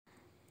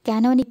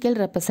Canonical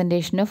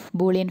representation of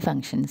Boolean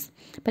functions.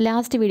 ഇപ്പോൾ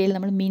last വീഡിയോയിൽ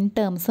നമ്മൾ മിൻ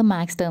ടേംസും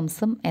മാക്സ്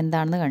ടേംസും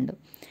എന്താണെന്ന് കണ്ടു.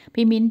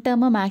 അപ്പോൾ ഈ മിൻ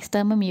ടേമും മാക്സ്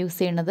ടേമും യൂസ്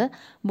ചെയ്യുന്നത്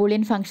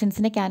ബൂളിയൻ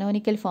ഫംഗ്ഷൻസിനെ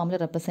കാനോനിക്കൽ ഫോമിൽ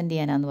റെപ്രസെൻറ്റ്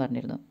ചെയ്യാനാണെന്ന്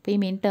പറഞ്ഞിരുന്നു. അപ്പോൾ ഈ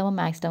മിൻ ടേമും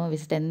മാക്സ് ടേമും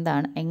വെച്ചിട്ട്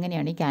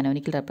എങ്ങനെയാണ് ഈ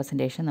കാനോനിക്കൽ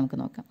റെപ്രസെൻറ്റേഷൻ നമുക്ക്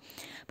നോക്കാം.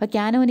 അപ്പോൾ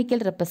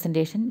കാനോനിക്കൽ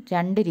റെപ്രസെൻറ്റേഷൻ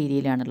രണ്ട്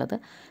രീതിയിലാണുള്ളത്.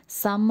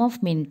 സം ഓഫ്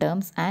മിൻ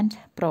terms and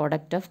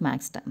product of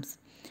max terms.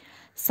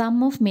 Some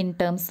of മിൻ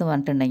ടേംസ് എന്ന്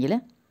പറഞ്ഞിട്ടുണ്ടെങ്കിൽ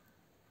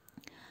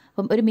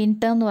അപ്പം ഒരു മിൻ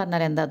ടേം എന്ന്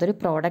പറഞ്ഞാൽ എന്താ, അതൊരു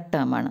പ്രോഡക്റ്റ്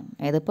ടേമാണ്.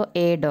 ഇതിപ്പോൾ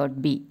എ ഡോട്ട്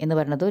ബി എന്ന്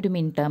പറയുന്നത് ഒരു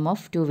മിൻ ടേം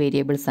ഓഫ് 2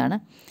 വേരിയബിൾസ് ആണ്.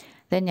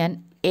 ദെൻ ഞാൻ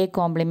A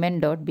compliment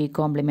dot B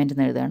compliment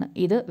എന്ന് എഴുതുകയാണ്.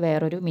 ഇത്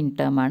വേറൊരു മിൻ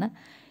ടേമാണ്.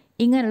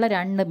 ഇങ്ങനെയുള്ള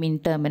രണ്ട് മിൻ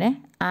ടേമിനെ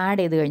ആഡ്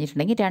ചെയ്ത്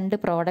കഴിഞ്ഞിട്ടുണ്ടെങ്കിൽ രണ്ട്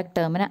പ്രോഡക്റ്റ്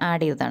ടേമിനെ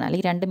ആഡ് ചെയ്തതാണ്,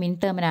 അല്ലെങ്കിൽ രണ്ട് മിൻ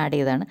ടേമിനെ ആഡ്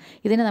ചെയ്തതാണ്.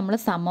 ഇതിന് നമ്മൾ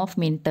സം ഓഫ്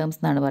മിൻ ടേംസ്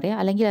എന്നാണ്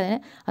പറയുക, അല്ലെങ്കിൽ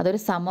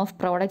അതൊരു സം ഓഫ്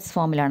പ്രോഡക്ട്സ്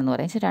ഫോമിലാണെന്ന്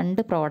പറയുക. പക്ഷേ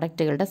രണ്ട്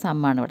പ്രോഡക്റ്റുകളുടെ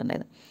സമ്മാണ് ഇവിടെ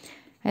ഉണ്ടായത്.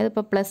 അതായത്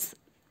ഇപ്പോൾ പ്ലസ്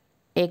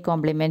എ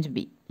കോംപ്ലിമെൻറ്റ്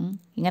ബി,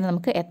 ഇങ്ങനെ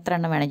നമുക്ക് എത്ര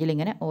എണ്ണം വേണമെങ്കിലും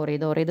ഇങ്ങനെ ഓർ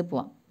ചെയ്ത്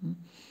പോവാം.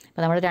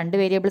 അപ്പോൾ നമ്മൾ 2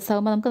 വേരിയബിൾസ്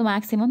ആകുമ്പോൾ നമുക്ക്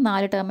മാക്സിമം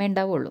 4 ടേമേ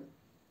ഉണ്ടാവുള്ളൂ.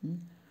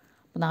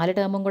 അപ്പോൾ 4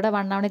 ടേമും കൂടെ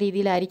 1 ആവുന്ന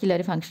രീതിയിലായിരിക്കില്ല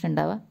ഒരു ഫംഗ്ഷൻ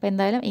ഉണ്ടാവുക. അപ്പോൾ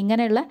എന്തായാലും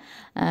ഇങ്ങനെയുള്ള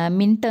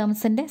മിൻ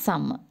ടേംസിൻ്റെ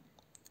സമ്മ്,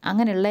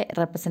 അങ്ങനെയുള്ള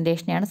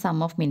റെപ്രസെൻറ്റേഷനെയാണ് സം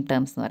ഓഫ് മിൻ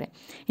ടേംസ് എന്ന് പറയും.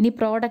 ഇനി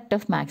പ്രോഡക്റ്റ്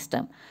ഓഫ് മാക്സ്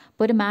ടേം.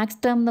 ഇപ്പോൾ ഒരു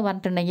മാക്സ് ടേം എന്ന്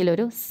പറഞ്ഞിട്ടുണ്ടെങ്കിൽ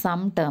ഒരു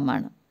സം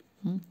ടേമാണ്.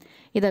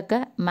 ഇതൊക്കെ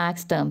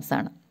മാക്സ് ടേംസ്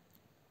ആണ്.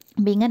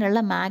 അപ്പോൾ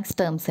ഇങ്ങനെയുള്ള മാക്സ്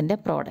ടേംസിൻ്റെ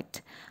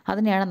പ്രോഡക്റ്റ്,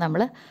 അതിനെയാണ്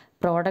നമ്മൾ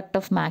പ്രോഡക്റ്റ്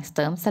ഓഫ് മാക്സ്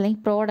ടേംസ് അല്ലെങ്കിൽ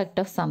പ്രോഡക്റ്റ്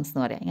ഓഫ് സംസ്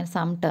എന്ന് പറയാം. ഇങ്ങനെ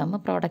സം ടേം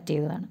പ്രോഡക്റ്റ്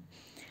ചെയ്തതാണ്.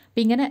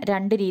 അപ്പോൾ ഇങ്ങനെ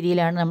രണ്ട്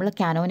രീതിയിലാണ് നമ്മൾ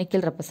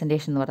കാനോനിക്കൽ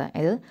റെപ്രസെൻറ്റേഷൻ എന്ന് പറയുന്നത്.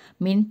 അതായത്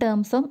മിൻ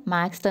ടേംസും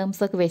മാക്സ്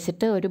ടേംസും ഒക്കെ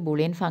വെച്ചിട്ട് ഒരു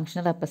ബൂളിയൻ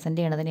ഫംഗ്ഷനെ റെപ്രസെൻറ്റ്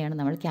ചെയ്യുന്നതിനെയാണ്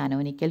നമ്മൾ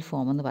കാനോനിക്കൽ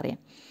ഫോം എന്ന് പറയാം.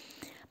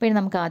 അപ്പോൾ ഇനി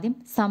നമുക്ക് ആദ്യം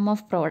സം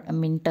ഓഫ്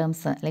മിൻ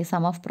ടേംസ് അല്ലെങ്കിൽ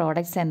സം ഓഫ്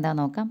പ്രോഡക്ട്സ്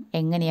എന്താണെന്ന് നോക്കാം.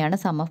 എങ്ങനെയാണ്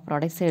സം ഓഫ്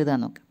പ്രോഡക്ട്സ്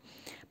എഴുതാൻ നോക്കാം.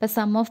 ഇപ്പോൾ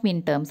സം ഓഫ് മിൻ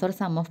terms or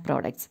some of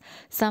products.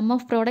 Some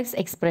of products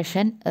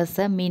expression is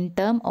A മിൻ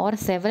ടേം ഓർ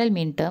സെവറൽ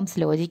മിൻ terms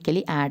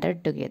logically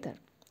added together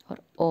or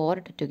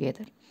ORed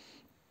together.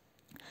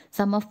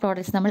 Some of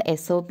products നമ്മൾ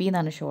SOP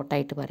എന്നാണ്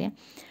ഷോർട്ടായിട്ട് പറയാം.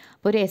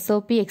 അപ്പോൾ ഒരു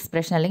SOP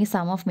എക്സ്പ്രഷൻ അല്ലെങ്കിൽ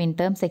സം ഓഫ് മിൻ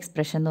ടേംസ്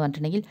എക്സ്പ്രഷൻ എന്ന്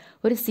പറഞ്ഞിട്ടുണ്ടെങ്കിൽ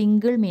ഒരു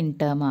സിംഗിൾ മിൻ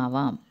ടേം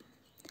ആവാം,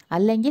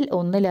 അല്ലെങ്കിൽ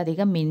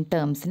ഒന്നിലധികം മിൻ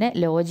ടേംസിനെ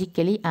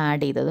ലോജിക്കലി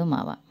ആഡ് ചെയ്തതും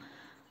ആവാം.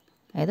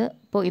 അതായത്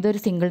ഇപ്പോൾ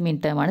ഇതൊരു സിംഗിൾ മിൻ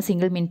ടേമാണ്.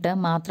 സിംഗിൾ മിൻ ടേം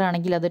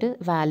മാത്രമാണെങ്കിൽ അതൊരു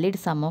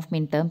വാലിഡ് സം ഓഫ്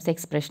മിൻ ടേംസ്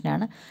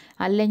എക്സ്പ്രഷനാണ്,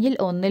 അല്ലെങ്കിൽ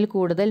ഒന്നിൽ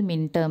കൂടുതൽ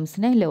മിൻ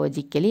ടേംസിനെ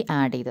ലോജിക്കലി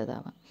ആഡ്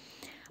ചെയ്തതാവാം.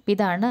 അപ്പോൾ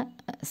ഇതാണ്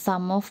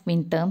സം ഓഫ്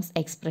മിൻ ടേംസ്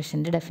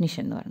എക്സ്പ്രഷൻ്റെ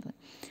ഡെഫിനിഷൻ എന്ന് പറയുന്നത്.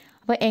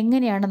 അപ്പോൾ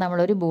എങ്ങനെയാണ്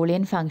നമ്മളൊരു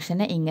ബൂളിയൻ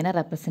ഫംഗ്ഷനെ ഇങ്ങനെ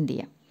റെപ്രസെൻറ്റ്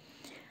ചെയ്യാം?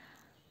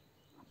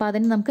 അപ്പോൾ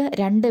അതിന് നമുക്ക്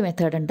 2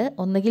 മെത്തേഡ് ഉണ്ട്.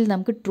 ഒന്നുകിൽ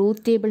നമുക്ക്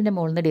ട്രൂത്ത് ടേബിളിൻ്റെ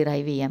മുകളിൽ നിന്ന്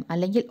ഡിറൈവ് ചെയ്യാം,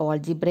 അല്ലെങ്കിൽ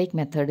ഓൾജിബ്രൈക്ക്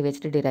മെത്തേഡ്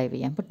വെച്ചിട്ട് ഡിറൈവ്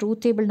ചെയ്യാം. അപ്പോൾ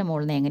ട്രൂത്ത് ടേബിളിൻ്റെ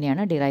മുകളിൽ നിന്ന്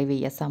എങ്ങനെയാണ് ഡിറൈവ്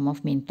ചെയ്യുക സം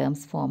ഓഫ് മിൻ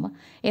ടേംസ് ഫോം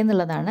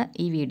എന്നുള്ളതാണ്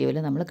ഈ വീഡിയോയിൽ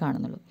നമ്മൾ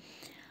കാണുന്നുള്ളൂ.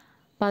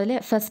 അപ്പോൾ അതിൽ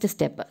first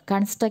step,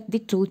 construct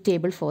the truth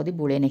table for the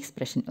Boolean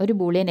expression. ഒരു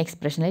ബൂളിയൻ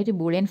എക്സ്പ്രഷൻ, ഒരു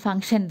ബൂളിയൻ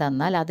ഫംഗ്ഷൻ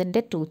തന്നാൽ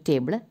അതിൻ്റെ ട്രൂത്ത്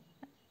ടേബിൾ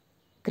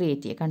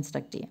ക്രിയേറ്റ് ചെയ്യുക,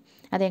 കൺസ്ട്രക്ട് ചെയ്യുക.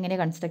 അതെങ്ങനെ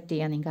കൺസ്ട്രക്ട്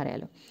ചെയ്യുക നിങ്ങൾക്ക്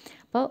അറിയാലോ.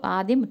 അപ്പോൾ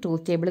ആദ്യം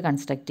ട്രൂത്ത് ടേബിൾ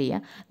കൺസ്ട്രക്ട് ചെയ്യുക.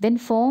 ദെൻ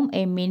ഫോം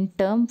എ മിൻ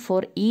term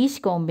for each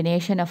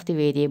combination of the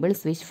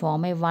variables which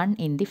form A 1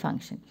 in the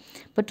function.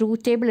 ഇപ്പോൾ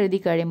ട്രൂത്ത് ടേബിൾ എഴുതി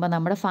കഴിയുമ്പോൾ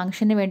നമ്മുടെ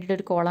ഫംഗ്ഷന്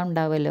വേണ്ടിയിട്ടൊരു കോളം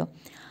ഉണ്ടാവുമല്ലോ.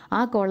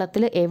 ആ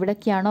കോളത്തിൽ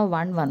എവിടേക്കാണോ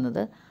 1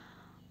 വന്നത്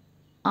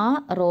ആ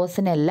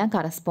റോസിനെല്ലാം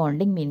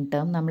കറസ്പോണ്ടിങ് മിൻ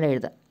ടേം നമ്മൾ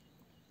എഴുതുക.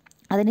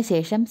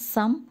 അതിനുശേഷം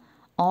സം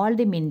ഓൾ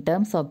ദി മിൻ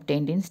ടേംസ്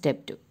ഒബ്റ്റെയിൻഡ് ഇൻ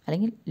സ്റ്റെപ്പ് 2,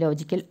 അല്ലെങ്കിൽ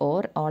ലോജിക്കൽ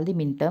ഓർ ഓൾ ദി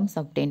മിൻ ടേംസ്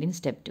ഒബ്റ്റെയിൻഡ് ഇൻ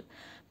സ്റ്റെപ്പ് 2.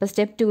 ഇപ്പോൾ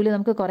സ്റ്റെപ്പ് 2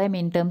 നമുക്ക് കുറേ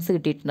മിൻ ടേംസ്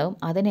കിട്ടിയിട്ടുണ്ടാവും,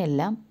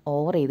 അതിനെല്ലാം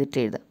ഓർ ചെയ്തിട്ട്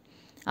എഴുതുക.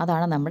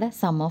 അതാണ് നമ്മുടെ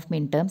സം ഓഫ്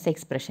മിൻ ടേംസ്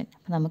എക്സ്പ്രഷൻ.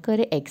 അപ്പോൾ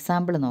നമുക്കൊരു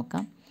എക്സാമ്പിൾ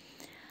നോക്കാം.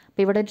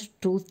 അപ്പോൾ ഇവിടെ ഒരു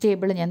ട്രൂത്ത്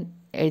ടേബിൾ ഞാൻ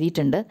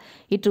എഴുതിയിട്ടുണ്ട്.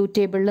 ഈ ട്രൂത്ത്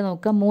ടേബിളിൽ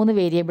നോക്കുക 3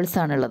 വേരിയബിൾസ്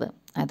ആണുള്ളത്.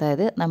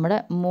 അതായത് നമ്മുടെ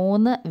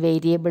 3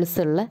 വേരിയബിൾസ്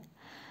ഉള്ള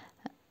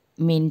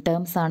മിൻ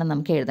ടേംസ് ആണ്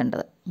നമുക്ക്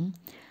എഴുതേണ്ടത്.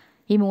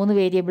 ഈ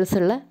 3 വേരിയബിൾസ്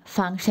ഉള്ള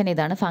ഫംഗ്ഷൻ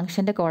ഇതാണ്,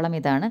 ഫംഗ്ഷൻ്റെ കോളം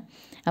ഇതാണ്.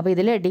 അപ്പോൾ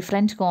ഇതിൽ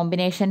ഡിഫറെൻറ്റ്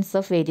കോമ്പിനേഷൻസ്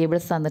ഓഫ്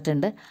വേരിയബിൾസ്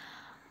തന്നിട്ടുണ്ട്.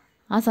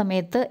 ആ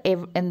സമയത്ത്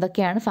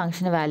എന്തൊക്കെയാണ്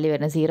ഫംഗ്ഷന് വാല്യൂ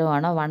വരുന്നത്, 0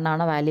 ആണോ 1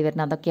 ആണോ വാല്യൂ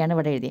വരുന്നത്, അതൊക്കെയാണ്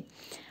ഇവിടെ എഴുതി.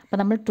 അപ്പോൾ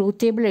നമ്മൾ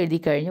ട്രൂത്ത് ടേബിൾ എഴുതി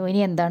കഴിഞ്ഞു. ഇനി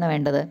എന്താണ്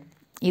വേണ്ടത്?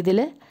 ഇതിൽ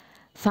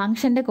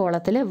ഫംഗ്ഷൻ്റെ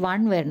കോളത്തിൽ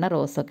 1 വരുന്ന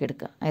റോസൊക്കെ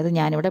എടുക്കുക. അതായത്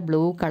ഞാനിവിടെ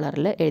ബ്ലൂ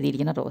കളറിൽ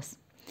എഴുതിയിരിക്കുന്ന റോസ്,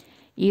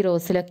 ഈ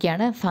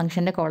റോസിലൊക്കെയാണ്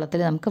ഫംഗ്ഷൻ്റെ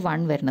കോളത്തിൽ നമുക്ക്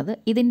 1 വരുന്നത്.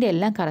 ഇതിൻ്റെ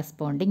എല്ലാം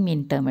കറസ്പോണ്ടിങ്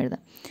മിൻ ടേം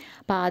എഴുതാം.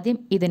 അപ്പോൾ ആദ്യം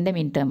ഇതിൻ്റെ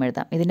മിൻ ടേം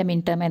എഴുതാം. ഇതിൻ്റെ മിൻ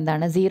ടേം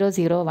എന്താണ്? 0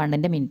 0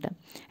 1ൻ്റെ മിൻ ടേം.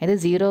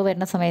 അതായത് 0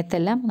 വരുന്ന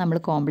സമയത്തെല്ലാം നമ്മൾ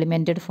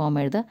കോംപ്ലിമെൻറ്റഡ് ഫോം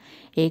എഴുതുക.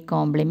 A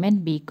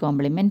compliment B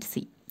compliment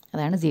C.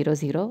 അതാണ് 0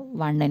 0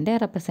 1ൻ്റെ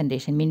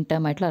റെപ്രസെൻറ്റേഷൻ, മിൻ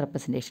ടേം ആയിട്ടുള്ള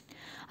റെപ്രസെൻറ്റേഷൻ.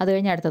 അത്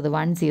കഴിഞ്ഞ് അടുത്തത്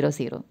 1 0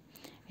 0,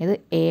 ഇത്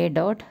A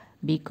dot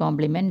B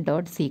compliment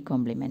dot C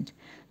compliment.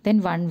 Then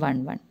 1 1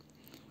 1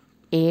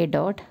 A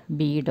dot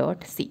B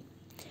dot C.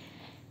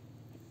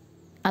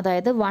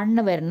 അതായത്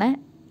 1 വരുന്ന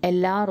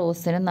എല്ലാ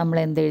റോസിനും നമ്മൾ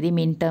എന്തെഴുതി?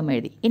 മിൻ ടേം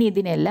എഴുതി. ഇനി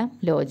ഇതിനെല്ലാം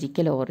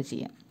ലോജിക്കൽ ഓർ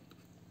ചെയ്യാം.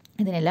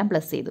 ഇതിനെല്ലാം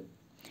പ്ലസ് ചെയ്തു.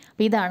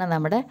 അപ്പോൾ ഇതാണ്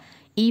നമ്മുടെ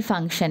ഈ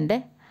ഫംഗ്ഷൻ്റെ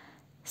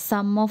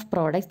സം ഓഫ്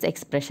പ്രോഡക്ട്സ്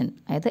എക്സ്പ്രഷൻ.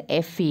 അതായത്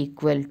F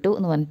 =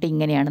 എന്ന് പറഞ്ഞിട്ട്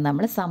ഇങ്ങനെയാണ്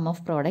നമ്മൾ സം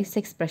ഓഫ് പ്രോഡക്ട്സ്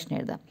എക്സ്പ്രഷൻ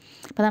എഴുതാം.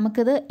 അപ്പോൾ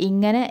നമുക്കിത്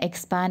ഇങ്ങനെ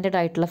എക്സ്പാൻഡഡ്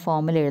ആയിട്ടുള്ള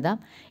ഫോമിൽ എഴുതാം.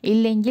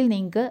 ഇല്ലെങ്കിൽ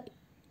നിങ്ങൾക്ക്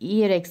ഈ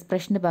ഒരു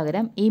എക്സ്പ്രഷന്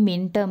പകരം ഈ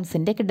മിൻ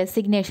ടേംസിൻ്റെ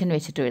ഡെസിഗ്നേഷൻ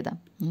വെച്ചിട്ട് എഴുതാം.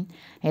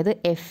 അതായത്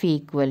F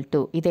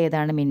 =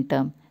 ഇതേതാണ് മിൻ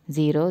ടേം?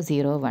 0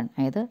 0 1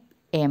 അതായത്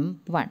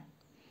M1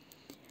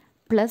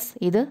 പ്ലസ്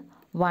ഇത്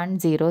 1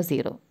 0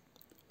 0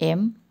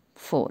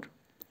 M4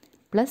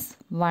 പ്ലസ്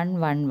 1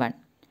 1 1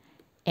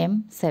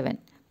 M7.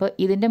 അപ്പോൾ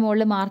ഇതിൻ്റെ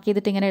മുകളിൽ മാർക്ക്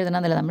ചെയ്തിട്ട് ഇങ്ങനെ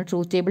എഴുതണമെന്നില്ല, നമ്മൾ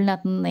ട്രൂത്ത്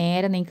ടേബിളിനകത്ത് നിന്ന്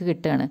നേരെ നിങ്ങൾക്ക്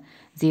കിട്ടുകയാണ്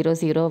 0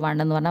 0 1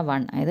 എന്ന് പറഞ്ഞാൽ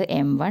 1 അതായത്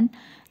M1,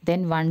 ദെൻ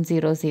 1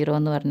 0 0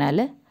 എന്ന് പറഞ്ഞാൽ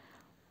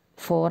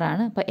 4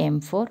 ആണ്. അപ്പോൾ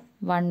M4,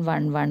 1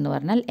 1 1 എന്ന്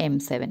പറഞ്ഞാൽ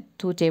M7.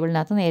 ട്രൂത്ത്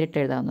ടേബിളിനകത്ത് നേരിട്ട്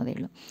എഴുതാവുന്നതേ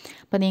ഉള്ളൂ.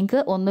 അപ്പോൾ നിങ്ങൾക്ക്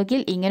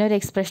ഒന്നുകിൽ ഇങ്ങനെ ഒരു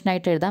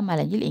എക്സ്പ്രഷനായിട്ട് എഴുതാം,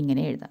 അല്ലെങ്കിൽ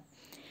ഇങ്ങനെ എഴുതാം.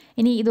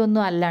 ഇനി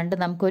ഇതൊന്നും അല്ലാണ്ട്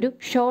നമുക്കൊരു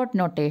ഷോർട്ട്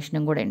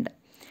നൊട്ടേഷനും കൂടെ ഉണ്ട്.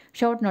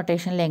 ഷോർട്ട്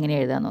നൊട്ടേഷനിൽ എങ്ങനെ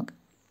എഴുതാൻ നോക്കാം.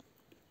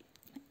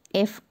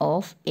 F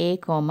of A,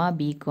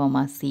 B,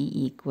 C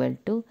equal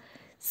to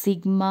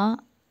sigma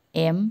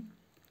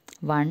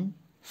M1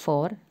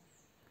 4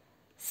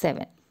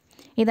 7.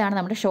 ഇതാണ്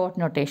നമ്മുടെ ഷോർട്ട്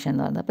നൊട്ടേഷൻ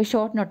എന്ന് പറയുന്നത്. അപ്പോൾ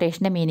ഷോർട്ട്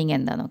നൊട്ടേഷൻ്റെ മീനിങ്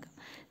എന്താണെന്ന് നോക്കാം.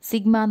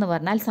 സിഗ്മ എന്ന്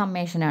പറഞ്ഞാൽ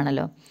സമ്മേഷൻ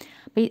ആണല്ലോ.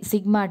 അപ്പോൾ ഈ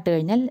സിഗ്മ ഇട്ട്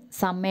കഴിഞ്ഞാൽ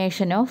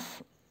സമ്മേഷൻ ഓഫ്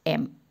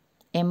എം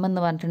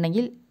എന്ന്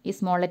പറഞ്ഞിട്ടുണ്ടെങ്കിൽ ഈ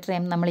സ്മോൾ ലെറ്റർ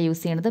എം നമ്മൾ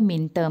യൂസ് ചെയ്യുന്നത്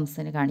മിൻ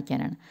ടേംസിന്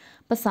കാണിക്കാനാണ്.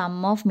 അപ്പോൾ സം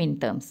ഓഫ് മിൻ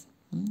ടേംസ്,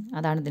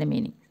 അതാണ് ഇതിൻ്റെ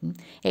മീനിങ്.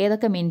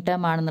 ഏതൊക്കെ മിൻ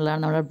ടേം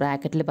ആണെന്നുള്ളതാണ് നമ്മൾ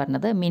ബ്രാക്കറ്റിൽ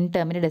പറഞ്ഞത്. മിൻ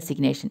ടേമിൻ്റെ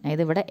ഡെസിഗ്നേഷൻ,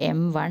 അതായത് ഇവിടെ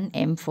M1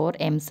 M4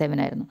 M7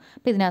 ആയിരുന്നു.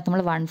 അപ്പോൾ ഇതിനകത്ത്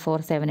നമ്മൾ 1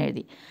 4 7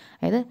 എഴുതി.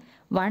 അതായത്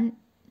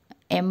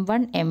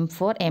M1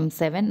 M4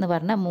 M7 എന്ന്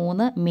പറഞ്ഞ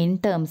 3 മിൻ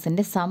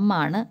ടേംസിൻ്റെ സം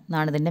ആണ്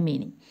എന്നാണ് ഇതിൻ്റെ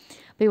മീനിങ്.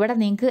 അപ്പോൾ ഇവിടെ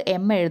നിങ്ങൾക്ക്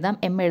എം എഴുതാം,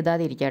 എം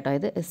എഴുതാതെ ഇരിക്കുക കേട്ടോ.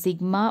 ഇത്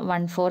സിഗ്മ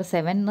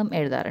 147 എന്നും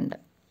എഴുതാറുണ്ട്.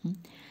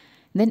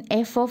 Then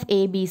F of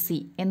A B C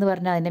എന്ന്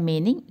പറഞ്ഞാൽ അതിൻ്റെ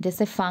meaning it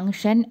is A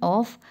function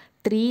of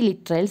 3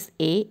 literals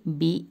A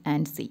B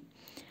and C.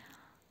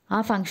 ആ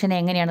ഫംഗ്ഷനെ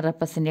എങ്ങനെയാണ്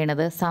റെപ്രസെൻ്റ്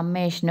ചെയ്യണത്?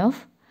 സമ്മേഷൻ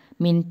ഓഫ്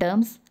മിൻ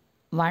ടേംസ്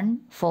 1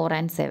 4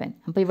 and 7.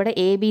 അപ്പോൾ ഇവിടെ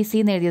എ ബി സി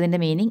എന്ന് എഴുതിയതിൻ്റെ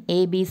മീനിങ് എ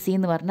ബി സി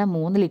എന്ന് പറഞ്ഞാൽ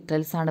 3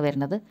 ലിറ്ററൽസ് ആണ്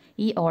വരുന്നത്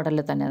ഈ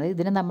ഓർഡറിൽ തന്നെ. അതായത്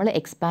ഇതിനെ നമ്മൾ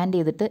എക്സ്പാൻഡ്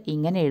ചെയ്തിട്ട്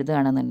ഇങ്ങനെ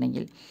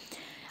എഴുതുകയാണെന്നുണ്ടെങ്കിൽ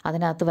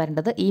അതിനകത്ത്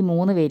വരേണ്ടത് ഈ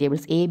 3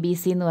 വേരിയബിൾസ് എ ബി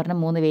സി എന്ന് പറഞ്ഞ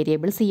 3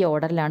 വേരിയബിൾസ് ഈ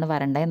ഓർഡറിലാണ്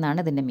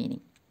വരേണ്ടതെന്നാണ് ഇതിൻ്റെ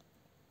മീനിങ്.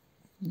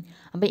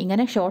 അപ്പോൾ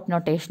ഇങ്ങനെ ഷോർട്ട്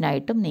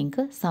നൊട്ടേഷനായിട്ടും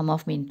നിങ്ങൾക്ക് സം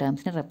ഓഫ് മിൻ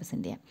ടേംസിനെ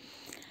റെപ്രസെൻ്റ് ചെയ്യാം.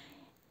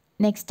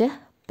 Next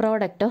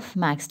product of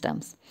max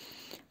terms.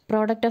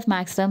 Product of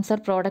max terms or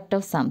product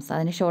of സംസ്,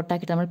 അതിന്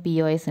ഷോർട്ടാക്കിയിട്ട് നമ്മൾ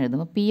POS എഴുതും.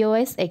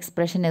 POS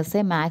expression is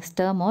A max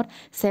term or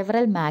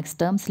several max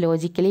terms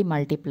logically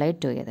multiplied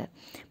together.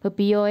 ഇപ്പോൾ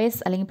POS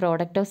അല്ലെങ്കിൽ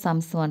product of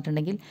സംസ് എന്ന്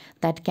പറഞ്ഞിട്ടുണ്ടെങ്കിൽ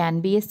that can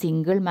be A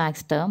single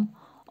max term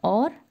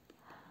or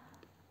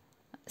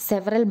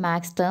several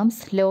max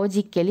terms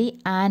logically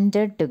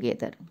ആൻഡഡ്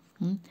together.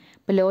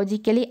 ഇപ്പോൾ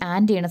ലോജിക്കലി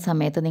ആൻഡ് ചെയ്യുന്ന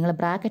സമയത്ത് നിങ്ങൾ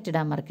bracket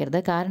ഇടാൻ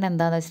മറക്കരുത്. കാരണം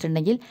എന്താണെന്ന്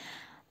വെച്ചിട്ടുണ്ടെങ്കിൽ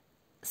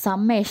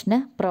സമ്മേഷന്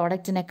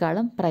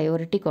പ്രോഡക്റ്റിനേക്കാളും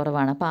പ്രയോറിറ്റി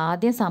കുറവാണ്. അപ്പോൾ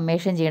ആദ്യം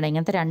സമ്മേഷൻ ചെയ്യണം.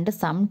 ഇങ്ങനത്തെ 2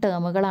 സം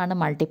ടേമുകളാണ്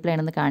മൾട്ടിപ്ലൈ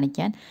ആണെന്ന്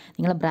കാണിക്കാൻ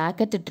നിങ്ങൾ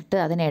ബ്രാക്കറ്റ് ഇട്ടിട്ട്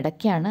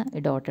അതിനിടയ്ക്കാണ്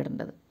ഈ ഡോട്ട്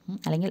ഇടേണ്ടത്,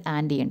 അല്ലെങ്കിൽ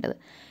ആൻഡ് ചെയ്യേണ്ടത്.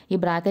 ഈ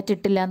ബ്രാക്കറ്റ്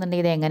ഇട്ടില്ല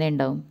എന്നുണ്ടെങ്കിൽ ഇത് എങ്ങനെ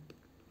ഉണ്ടാവും?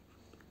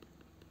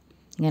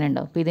 ഇങ്ങനെ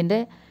ഉണ്ടാവും.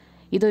 അപ്പോൾ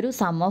ഇതൊരു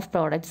സം ഓഫ്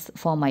പ്രോഡക്ട്സ്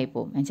ഫോം ആയി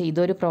പോകും. എന്നുവെച്ചാൽ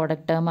ഇതൊരു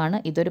പ്രോഡക്റ്റ് ടേമാണ്,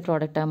 ഇതൊരു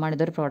പ്രോഡക്റ്റ് ടേമാണ്,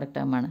 ഇതൊരു പ്രോഡക്റ്റ്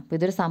ടേമാണ്. അപ്പോൾ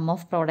ഇതൊരു സം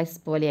ഓഫ് പ്രോഡക്ട്സ്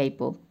പോലെ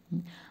ആയിപ്പോവും.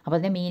 അപ്പോൾ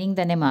അതിൻ്റെ മീനിങ്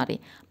തന്നെ മാറി.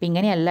 അപ്പോൾ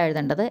ഇങ്ങനെയല്ല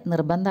എഴുതേണ്ടത്.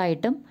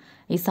 നിർബന്ധമായിട്ടും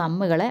ഈ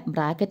സമ്മുകളെ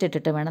ബ്രാക്കറ്റ്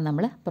ഇട്ടിട്ട് വേണം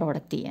നമ്മൾ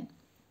പ്രോഡക്റ്റ് ചെയ്യാൻ.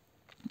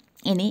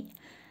 ഇനി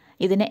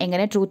ഇതിനെ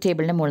എങ്ങനെ ട്രൂത്ത്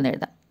ടേബിളിൻ്റെ മുകളിൽ നിന്ന്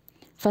എഴുതാം.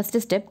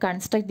 First step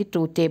construct the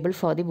truth table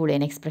for the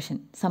Boolean expression,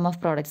 some of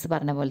products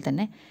പറഞ്ഞ പോലെ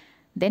തന്നെ.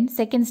 Then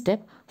second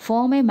step,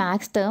 form a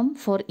max term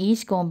for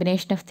each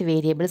combination of the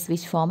variables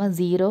which form a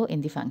 0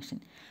 in the function.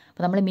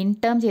 അപ്പോൾ നമ്മൾ മിൻ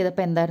term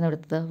ചെയ്തപ്പോൾ എന്തായിരുന്നു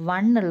എടുത്തത്?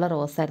 1 ഉള്ള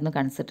റോസ് ആയിരുന്നു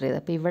കൺസിഡർ ചെയ്തത്.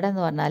 അപ്പോൾ ഇവിടെ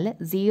എന്ന് പറഞ്ഞാൽ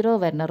 0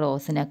 വരുന്ന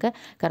റോസിനൊക്കെ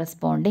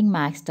കറസ്പോണ്ടിങ്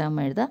മാക്സ് ടേം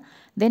എഴുതുക.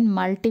 Then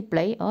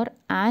multiply or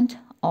and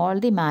all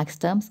the max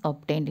terms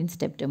obtained in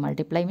step 2.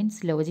 Multiply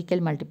means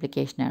logical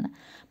മൾട്ടിപ്ലിക്കേഷനാണ്.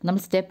 അപ്പോൾ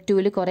നമ്മൾ സ്റ്റെപ്പ്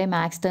 2 കുറേ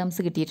മാക്സ് ടേംസ്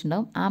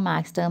കിട്ടിയിട്ടുണ്ടാവും. ആ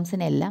മാക്സ്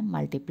ടേംസിനെല്ലാം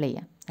മൾട്ടിപ്ലൈ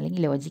ചെയ്യാം,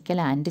 അല്ലെങ്കിൽ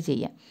ലോജിക്കൽ ആൻഡ്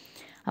ചെയ്യാം.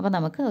 അപ്പോൾ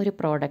നമുക്ക് ഒരു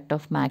product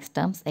of max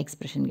terms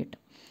expression കിട്ടും.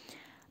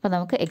 അപ്പോൾ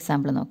നമുക്ക്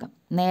എക്സാമ്പിൾ നോക്കാം.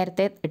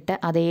 നേരത്തെ ഇട്ട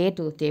അതേ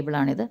ട്രൂത്ത്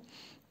ടേബിളാണിത്.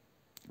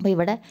 അപ്പോൾ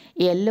ഇവിടെ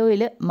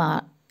യെല്ലോയിൽ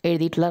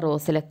എഴുതിയിട്ടുള്ള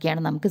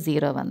റോസിലൊക്കെയാണ് നമുക്ക്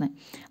 0 വന്നത്.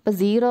 അപ്പോൾ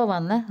 0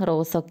 വന്ന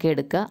റോസൊക്കെ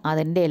എടുക്കുക,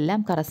 അതിൻ്റെ എല്ലാം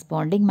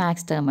കറസ്പോണ്ടിങ്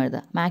മാക്സ് ടേം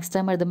എഴുതുക. മാക്സ്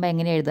ടേം എഴുതുമ്പോൾ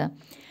എങ്ങനെ എഴുതുക?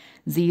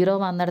 0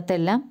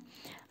 വന്നിടത്തെല്ലാം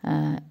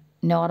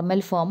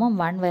നോർമൽ ഫോമും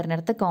 1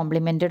 വരുന്നിടത്ത്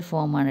കോംപ്ലിമെൻറ്റഡ്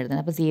ഫോമാണ്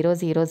എഴുതുന്നത്. അപ്പോൾ 0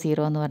 0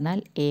 0 എന്ന്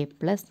പറഞ്ഞാൽ A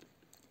 +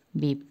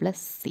 B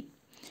 + C.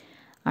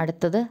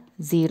 അടുത്തത്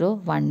 0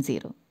 1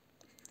 0,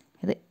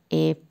 ഇത്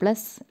A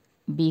 +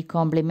 B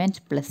compliment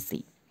 +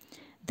 C.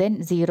 Then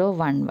 0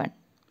 1 1,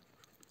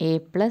 A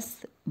 +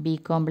 B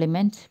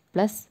compliment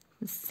 +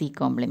 C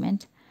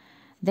compliment.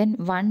 Then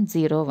 1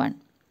 0 1,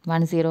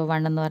 1 0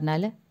 1 എന്ന്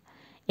പറഞ്ഞാൽ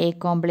A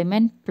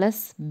compliment +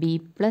 B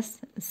 +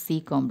 C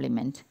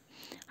compliment.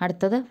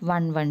 അടുത്തത്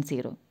 1 1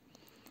 0,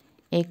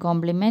 A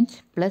compliment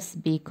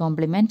 + B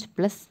compliment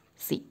 +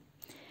 C.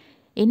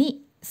 ഇനി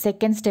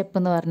സെക്കൻഡ് സ്റ്റെപ്പ്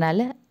എന്ന് പറഞ്ഞാൽ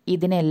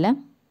ഇതിനെല്ലാം,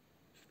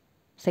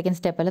 സെക്കൻഡ്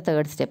സ്റ്റെപ്പ് അല്ല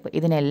തേർഡ് സ്റ്റെപ്പ്,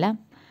 ഇതിനെല്ലാം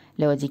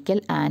ലോജിക്കൽ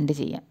ആൻഡ്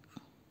ചെയ്യാം.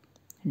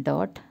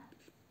 ഡോട്ട്,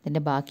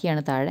 ഇതിൻ്റെ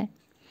ബാക്കിയാണ് താഴെ.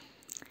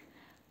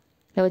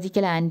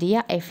 ലോജിക്കൽ ആൻഡ്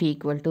ചെയ്യുക, F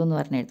 = എന്ന്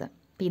പറഞ്ഞ് എഴുതാം.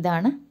 അപ്പോൾ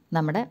ഇതാണ്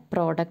നമ്മുടെ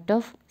പ്രോഡക്റ്റ്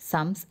ഓഫ്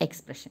സംസ്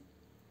എക്സ്പ്രഷൻ.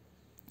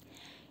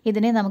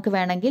 ഇതിനെ നമുക്ക്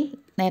വേണമെങ്കിൽ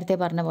നേരത്തെ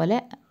പറഞ്ഞ പോലെ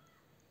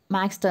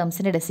മാക്സ്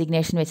ടേംസിൻ്റെ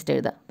ഡെസിഗ്നേഷൻ വെച്ചിട്ട്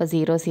എഴുതാം. അപ്പോൾ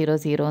 0 0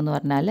 0 എന്ന്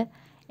പറഞ്ഞാൽ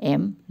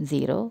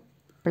M0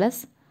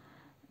 +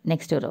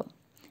 next raw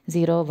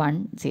 0 1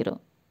 0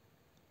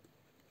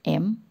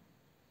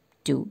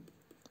 m2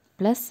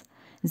 plus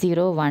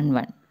 0 1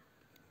 1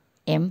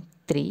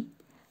 m3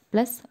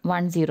 plus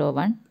 1 0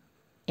 1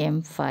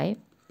 m5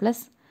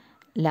 plus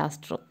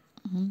last raw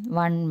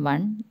 1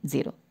 1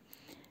 0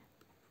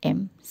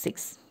 m6.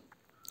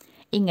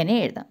 ഇങ്ങനെ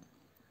എഴുതാം.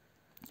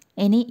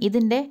 ഇനി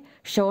ഇതിൻ്റെ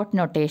ഷോർട്ട്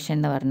നൊട്ടേഷൻ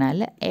എന്ന് പറഞ്ഞാൽ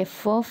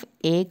F of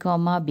A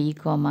comma B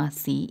comma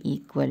C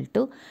equal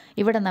to,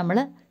 ഇവിടെ നമ്മൾ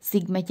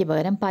സിഗ്മയ്ക്ക്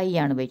പകരം പൈ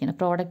ആണ് ഉപയോഗിക്കുന്നത്.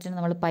 പ്രോഡക്റ്റിന്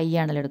നമ്മൾ പൈ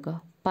ആണല്ലോ എടുക്കുക.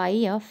 Pi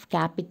of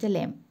capital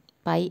M,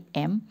 pi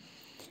M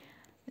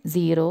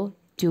 0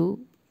 2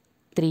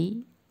 3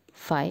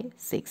 5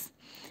 6,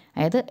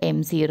 അതായത്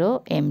m0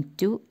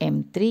 m2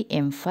 m3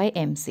 m5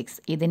 m6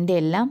 ഇതിൻ്റെ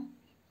എല്ലാം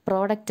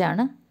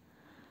പ്രോഡക്റ്റാണ്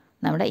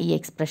നമ്മുടെ ഈ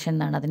എക്സ്പ്രഷൻ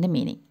എന്നാണ് അതിൻ്റെ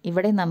മീനിങ്.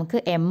 ഇവിടെ നമുക്ക്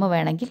എം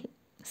വേണമെങ്കിൽ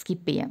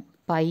സ്കിപ്പ് ചെയ്യാം.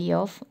 പൈ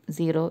ഓഫ്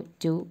 0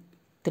 2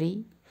 3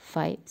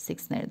 5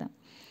 6 എന്ന് എഴുതാം.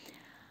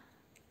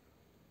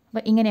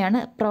 അപ്പോൾ ഇങ്ങനെയാണ്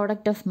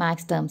product of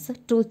max terms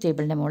truth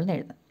ടേബിളിൻ്റെ മുകളിൽ നിന്ന്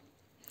എഴുതാം.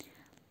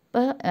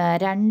 ഇപ്പോൾ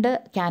രണ്ട്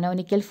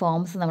കാനോനിക്കൽ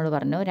ഫോംസ് നമ്മൾ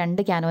പറഞ്ഞു.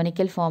 രണ്ട്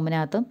canonical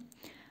ഫോമിനകത്തും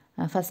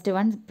first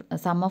one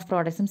some of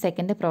പ്രോഡക്ട്സും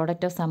second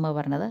product of some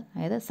പറഞ്ഞത്.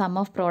 അതായത് some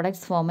of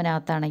products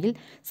ഫോമിനകത്താണെങ്കിൽ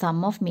some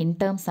of മിൻ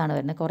ടേംസ് ആണ്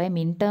വരുന്നത്. കുറേ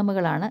മിൻ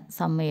ടേമുകളാണ്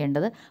സം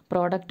ചെയ്യേണ്ടത്.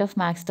 പ്രോഡക്റ്റ് ഓഫ്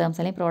മാക്സ് ടേംസ്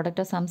അല്ലെങ്കിൽ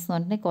പ്രോഡക്റ്റ് ഓഫ് സംസ് എന്ന്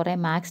പറഞ്ഞിട്ടുണ്ടെങ്കിൽ കുറേ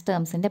മാക്സ്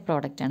ടേംസിൻ്റെ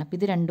പ്രോഡക്റ്റാണ്. അപ്പോൾ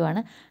ഇത്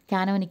രണ്ടുമാണ്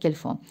കാനോനിക്കൽ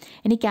ഫോം.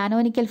 ഇനി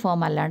കാനോനിക്കൽ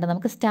ഫോം അല്ലാണ്ട്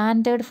നമുക്ക്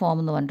സ്റ്റാൻഡേർഡ് ഫോം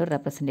എന്ന് പറഞ്ഞിട്ടൊരു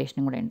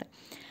റെപ്രസെൻറ്റേഷനും കൂടെ ഉണ്ട്.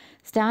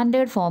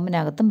 സ്റ്റാൻഡേർഡ്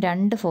ഫോമിനകത്തും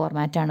രണ്ട്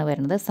ഫോർമാറ്റാണ്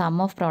വരുന്നത്, some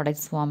of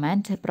products form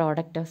and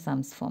product of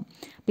സംസ് ഫോം.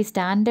 അപ്പോൾ ഈ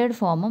സ്റ്റാൻഡേർഡ്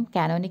ഫോമും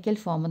കാനോനിക്കൽ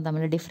ഫോമും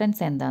തമ്മിൽ ഡിഫറൻസ്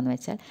എന്താണെന്ന്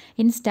വെച്ചാൽ,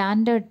 in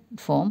standard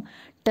form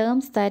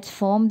terms that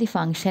form the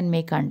function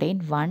may contain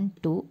 1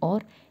 2 or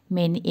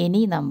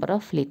any number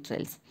of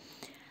literals.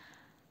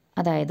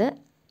 അതായത്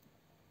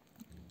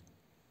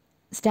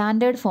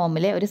സ്റ്റാൻഡേർഡ്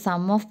ഫോമിലെ ഒരു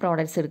സം ഓഫ്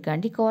പ്രോഡക്ട്സ്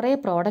എടുക്കുകയാണെങ്കിൽ കുറേ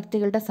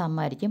പ്രോഡക്റ്റുകളുടെ സം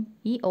ആയിരിക്കും.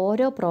 ഈ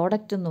ഓരോ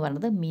പ്രോഡക്റ്റ് എന്ന്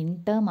പറയുന്നത് മിൻ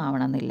ടേം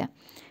ആവണമെന്നില്ല.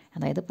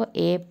 അതായത് ഇപ്പോൾ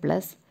A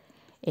plus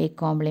A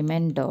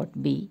compliment dot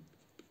B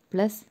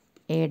plus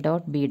A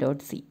dot B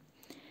dot C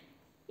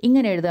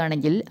ഇങ്ങനെ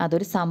എഴുതുകയാണെങ്കിൽ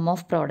അതൊരു സം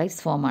ഓഫ് പ്രോഡക്ട്സ്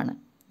ഫോമാണ്.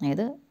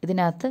 അതായത്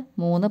ഇതിനകത്ത്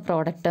 3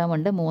 പ്രോഡക്റ്റ് ടേം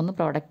ഉണ്ട്, 3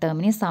 പ്രോഡക്റ്റ്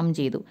ടേമിനെ സം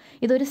ചെയ്തു.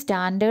 ഇതൊരു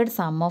സ്റ്റാൻഡേർഡ്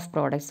സം ഓഫ്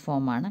പ്രോഡക്ട്സ്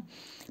ഫോമാണ്.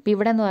 ഇപ്പോൾ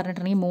ഇവിടെ എന്ന്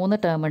പറഞ്ഞിട്ടുണ്ടെങ്കിൽ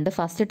 3 ടേം ഉണ്ട്.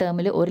 ഫസ്റ്റ്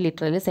ടേമിൽ 1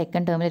 ലിറ്ററിൽ,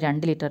 സെക്കൻഡ് ടേമിൽ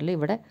 2 ലിറ്ററിൽ,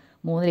 ഇവിടെ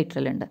 3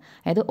 ലിറ്ററിലുണ്ട്.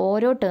 അതായത്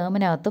ഓരോ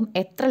ടേമിനകത്തും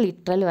എത്ര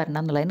ലിറ്ററിൽ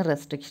വരണം എന്നുള്ളതിന്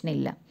റെസ്ട്രിക്ഷൻ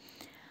ഇല്ല.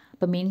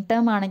 അപ്പോൾ മിൻ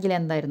ടേം ആണെങ്കിൽ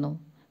എന്തായിരുന്നു,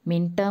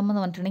 മിൻ ടേം എന്ന്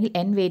പറഞ്ഞിട്ടുണ്ടെങ്കിൽ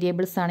n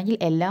വേരിയബിൾസ് ആണെങ്കിൽ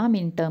എല്ലാ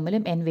മിൻ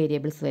ടേമിലും n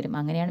വേരിയബിൾസ് വരും.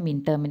 അങ്ങനെയാണ് മിൻ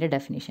ടേമിൻ്റെ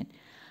ഡെഫിനിഷൻ.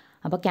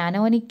 അപ്പോൾ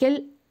കാനോനിക്കൽ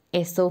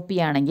SOP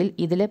ആണെങ്കിൽ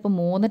ഇതിലിപ്പോൾ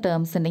 3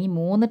 ടേംസ് ഉണ്ടെങ്കിൽ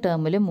 3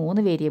 ടേമിലും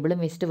 3 വേരിയബിളും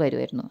വെച്ചിട്ട്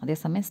വരുമായിരുന്നു.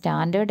 അതേസമയം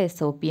സ്റ്റാൻഡേർഡ്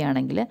SOP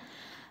ആണെങ്കിൽ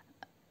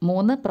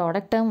 3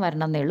 പ്രോഡക്റ്റ് ടേം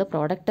വരണം എന്നേ ഉള്ളൂ.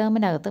 പ്രോഡക്റ്റ്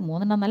ടേമിനകത്ത്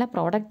 3 എന്നല്ല,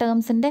 പ്രോഡക്റ്റ്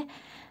ടേംസിൻ്റെ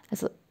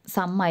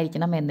സം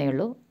ആയിരിക്കണം എന്നേ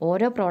ഉള്ളൂ.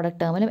 ഓരോ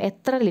പ്രോഡക്റ്റ് ടേമിലും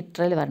എത്ര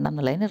ലിറ്ററിൽ വരണം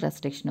എന്നുള്ളതിന്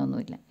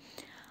റെസ്ട്രിക്ഷനൊന്നുമില്ല.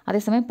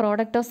 അതേസമയം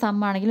പ്രോഡക്റ്റ് ഓഫ് സം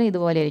ആണെങ്കിലും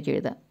ഇതുപോലെ ആയിരിക്കും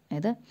എഴുതുക.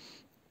 അതായത്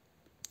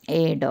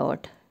A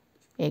dot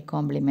A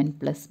compliment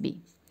plus B.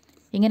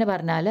 ഇങ്ങനെ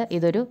പറഞ്ഞാൽ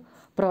ഇതൊരു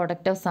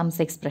പ്രോഡക്റ്റ് ഓഫ് സംസ്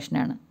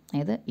എക്സ്പ്രഷനാണ്.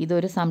 അതായത്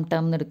ഇതൊരു സം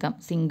ടേം എന്ന് എടുക്കാം.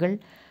 സിംഗിൾ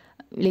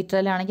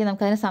ലിറ്ററലാണെങ്കിൽ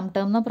നമുക്കതിന് സം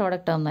ടേം എന്നോ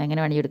പ്രോഡക്റ്റ് ടേം എന്നോ എങ്ങനെ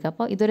വേണമെങ്കിൽ എടുക്കാം.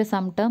 അപ്പോൾ ഇതൊരു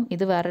സം ടേം,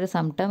 ഇത് വേറൊരു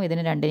സം ടേം,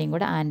 ഇതിന് രണ്ടിനെയും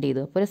കൂടെ ആഡ്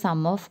ചെയ്തു. അപ്പോൾ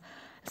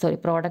ഒരു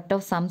പ്രോഡക്റ്റ്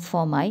ഓഫ് സംസ്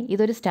ഫോമായി.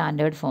 ഇതൊരു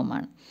സ്റ്റാൻഡേർഡ്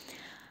ഫോമാണ്.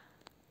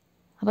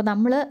 അപ്പോൾ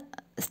നമ്മൾ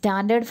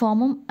സ്റ്റാൻഡേർഡ്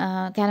ഫോമും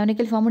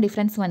കാനോനിക്കൽ ഫോമും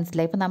ഡിഫറൻസ്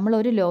മനസ്സിലായി. ഇപ്പോൾ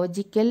നമ്മളൊരു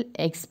ലോജിക്കൽ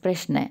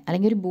എക്സ്പ്രഷനെ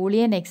അല്ലെങ്കിൽ ഒരു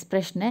ബൂളിയൻ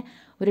എക്സ്പ്രഷനെ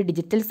ഒരു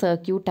ഡിജിറ്റൽ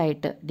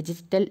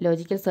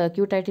ലോജിക്കൽ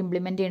സർക്യൂട്ടായിട്ട്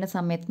ഇംപ്ലിമെൻറ്റ് ചെയ്യുന്ന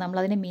സമയത്ത് നമ്മൾ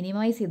അതിനെ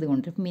മിനിമൈസ് ചെയ്ത്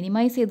കൊണ്ടുവരും. ഇപ്പോൾ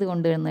മിനിമൈസ് ചെയ്ത്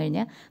കൊണ്ടുവന്നു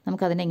കഴിഞ്ഞാൽ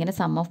നമുക്കതിനെ ഇങ്ങനെ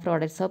സം ഓഫ്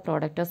പ്രോഡക്ട്സോ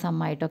പ്രോഡക്റ്റോ സം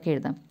ആയിട്ടൊക്കെ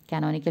എഴുതാം.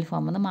 കാനോനിക്കൽ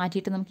ഫോം ഒന്ന്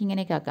മാറ്റിയിട്ട് നമുക്ക്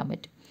ഇങ്ങനെയൊക്കെ ആക്കാൻ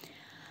പറ്റും.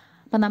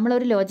 അപ്പോൾ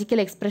നമ്മളൊരു ലോജിക്കൽ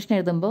എക്സ്പ്രഷൻ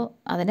എഴുതുമ്പോൾ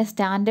അതിനെ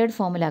സ്റ്റാൻഡേർഡ്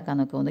ഫോമിലാക്കാൻ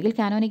നോക്കുക. ഒന്നുകിൽ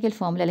കാനോനിക്കൽ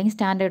ഫോമിൽ അല്ലെങ്കിൽ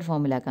സ്റ്റാൻഡേർഡ്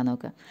ഫോമിലാക്കാൻ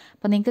നോക്കുക.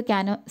 അപ്പോൾ നിങ്ങൾക്ക്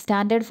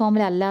സ്റ്റാൻഡേർഡ്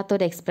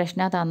ഫോമിലല്ലാത്തൊരു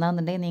എക്സ്പ്രഷനാ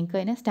തന്നതെന്നുണ്ടെങ്കിൽ നിങ്ങൾക്ക്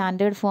അതിനെ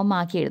സ്റ്റാൻഡേർഡ് ഫോം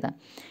ആക്കി എഴുതാം.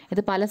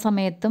 ഇത് പല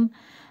സമയത്തും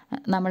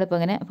നമ്മളിപ്പോൾ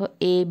ഇങ്ങനെ ഇപ്പോൾ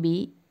A B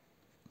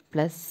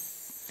plus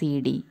C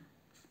D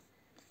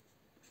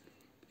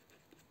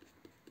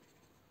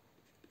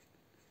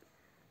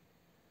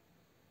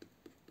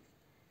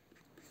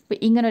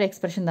ഇപ്പോൾ ഇങ്ങനൊരു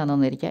എക്സ്പ്രഷൻ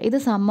തന്നോന്നിരിക്കുക. ഇത്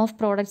സം ഓഫ്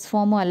പ്രോഡക്ട്സ്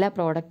ഫോമും അല്ല,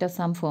 പ്രോഡക്റ്റ് ഓഫ്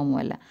സം ഫോമും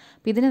അല്ല.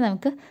 അപ്പോൾ ഇതിനെ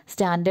നമുക്ക്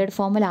സ്റ്റാൻഡേർഡ്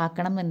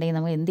ഫോമിലാക്കണം എന്നുണ്ടെങ്കിൽ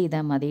നമ്മൾ എന്ത്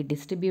ചെയ്താൽ മതി,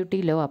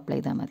 ഡിസ്ട്രിബ്യൂട്ടീവ് ലോ അപ്ലൈ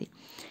ചെയ്താൽ മതി.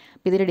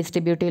 അപ്പോൾ ഇതിൽ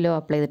ഡിസ്ട്രിബ്യൂട്ടീവ് ലോ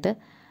അപ്ലൈ ചെയ്തിട്ട്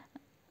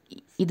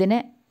ഇതിനെ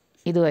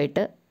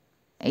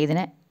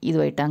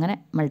ഇതുമായിട്ട് അങ്ങനെ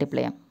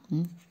മൾട്ടിപ്ലൈ ചെയ്യാം.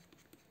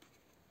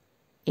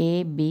 A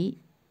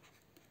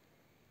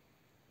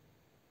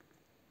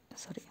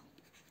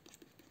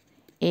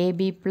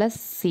B plus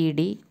C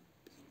D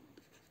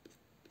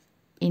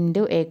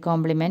into A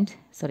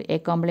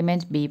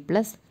compliment B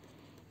plus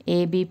A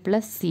B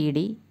plus C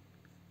D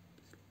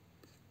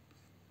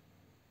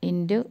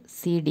into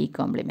C D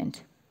compliment.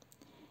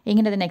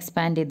 ഇങ്ങനെ അതിനെ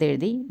എക്സ്പാൻഡ് ചെയ്ത്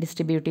എഴുതി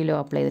ഡിസ്ട്രിബ്യൂട്ടീവ് ലോ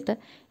അപ്ലൈ ചെയ്തിട്ട്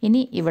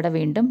ഇനി ഇവിടെ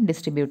വീണ്ടും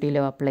ഡിസ്ട്രിബ്യൂട്ടീവ്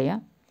ലോ അപ്ലൈ ചെയ്യാം.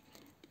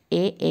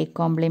 A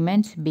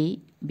compliment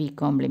B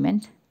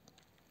compliment.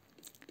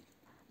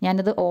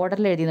 ഞാനത്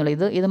ഓർഡറിൽ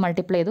എഴുതിയെന്നുള്ളൂ. ഇത്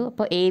മൾട്ടിപ്ലൈ ചെയ്തു.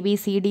 അപ്പോൾ എ ബി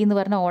സി ഡി എന്ന്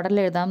പറഞ്ഞ ഓർഡറിൽ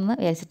എഴുതാമെന്ന്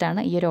വിചാരിച്ചിട്ടാണ്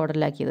ഈ ഒരു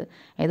ഓർഡറിലാക്കിയത്.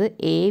 അതായത്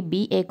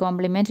എ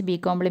കോംപ്ലിമെൻറ്റ് ബി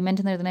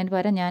കോംപ്ലിമെൻറ്റ് എന്ന് എഴുതുന്നതിന്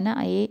പകരം ഞാൻ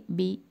എ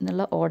ബി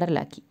എന്നുള്ള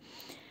ഓർഡറിലാക്കി.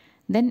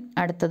 ദെൻ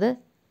അടുത്തത്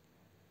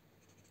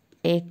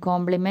A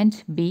compliment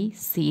B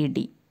C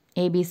D.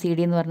 A B C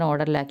D എന്ന് പറഞ്ഞ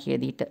ഓർഡറിലാക്കി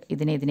എഴുതിയിട്ട്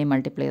ഇതിനെ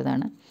മൾട്ടിപ്ലൈ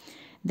ചെയ്തതാണ്.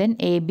 Then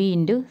A B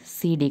into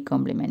C D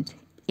compliment,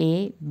 A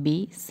B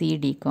C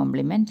D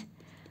compliment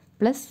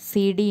plus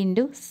C D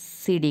into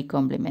C D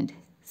compliment,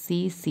 C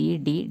C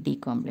D D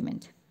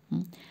compliment.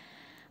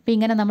 അപ്പോൾ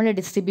ഇങ്ങനെ നമ്മൾ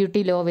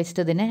distributive law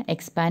വെച്ചിട്ട് ഇതിനെ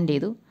എക്സ്പാൻഡ്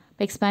ചെയ്തു.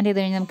 അപ്പോൾ എക്സ്പാൻഡ്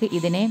ചെയ്ത് കഴിഞ്ഞാൽ നമുക്ക്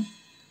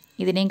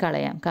ഇതിനെയും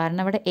കളയാം.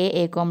 കാരണം ഇവിടെ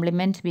എ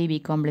കോംപ്ലിമെൻറ്റ് ബി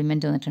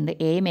കോംപ്ലിമെൻറ്റ് വന്നിട്ടുണ്ട്.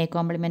 എയും എ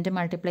കോംപ്ലിമെൻറ്റും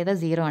മൾട്ടിപ്ലൈ ചെയ്താൽ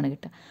 0 ആണ്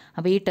കിട്ടുക.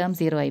 അപ്പോൾ ഈ ടേം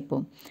 0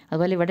 ആയിപ്പോവും.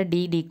 അതുപോലെ ഇവിടെ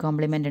ഡി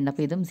കോംപ്ലിമെൻറ്റ് ഉണ്ട്.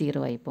 അപ്പോൾ ഇതും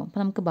 0 ആയിപ്പോവും.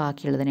 അപ്പോൾ നമുക്ക്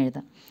ബാക്കിയുള്ളതിനെ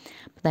എഴുതാം.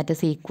 അപ്പോൾ that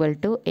is equal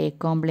to A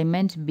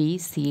compliment B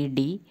C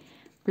D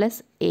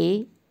plus A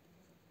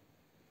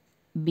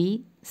B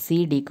C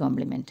D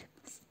compliment.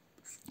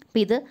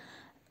 അപ്പോൾ ഇത്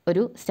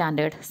ഒരു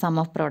സ്റ്റാൻഡേർഡ് സം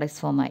ഓഫ് പ്രോഡക്ട്സ്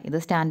ഫോമായി. ഇത്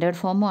സ്റ്റാൻഡേർഡ്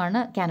ഫോമുമാണ്,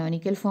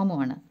 കാനോനിക്കൽ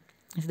ഫോമുമാണ്.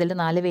 ഇതിൽ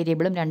 4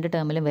 വേരിയബിളും 2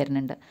 ടേമിലും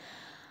വരുന്നുണ്ട്.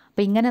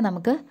 അപ്പോൾ ഇങ്ങനെ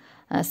നമുക്ക്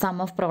സം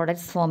ഓഫ്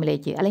പ്രോഡക്ട്സ്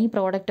ഫോമിലേക്ക് അല്ലെങ്കിൽ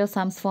പ്രോഡക്റ്റ് ഓഫ്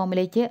സംസ്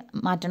ഫോമിലേക്ക്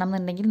മാറ്റണം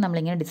എന്നുണ്ടെങ്കിൽ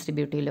നമ്മളിങ്ങനെ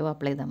ഡിസ്ട്രിബ്യൂട്ടീവ് ലോ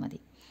അപ്ലൈ ചെയ്താൽ മതി.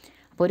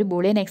 അപ്പോൾ ഒരു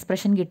ബൂളിയൻ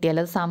എക്സ്പ്രഷൻ കിട്ടിയാൽ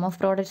അത് സം ഓഫ്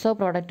പ്രോഡക്ട്സോ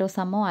പ്രോഡക്റ്റ് ഓഫ്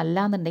സമ്മോ അല്ല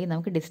എന്നുണ്ടെങ്കിൽ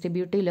നമുക്ക്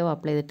ഡിസ്ട്രിബ്യൂട്ടീവ് ലോ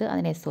അപ്ലൈ ചെയ്തിട്ട്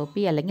അതിന് SOP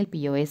അല്ലെങ്കിൽ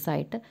POS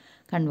ആയിട്ട്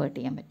കൺവേർട്ട്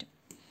ചെയ്യാൻ പറ്റും.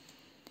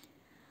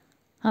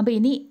 അപ്പോൾ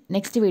ഇനി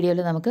നെക്സ്റ്റ്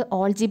വീഡിയോയിൽ നമുക്ക്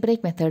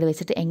ഓൾജിബ്രൈക് മെത്തേഡ്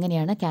വെച്ചിട്ട്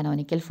എങ്ങനെയാണ്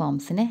കാനോനിക്കൽ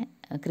ഫോംസിനെ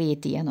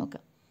ക്രിയേറ്റ് ചെയ്യാൻ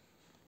നോക്കാം.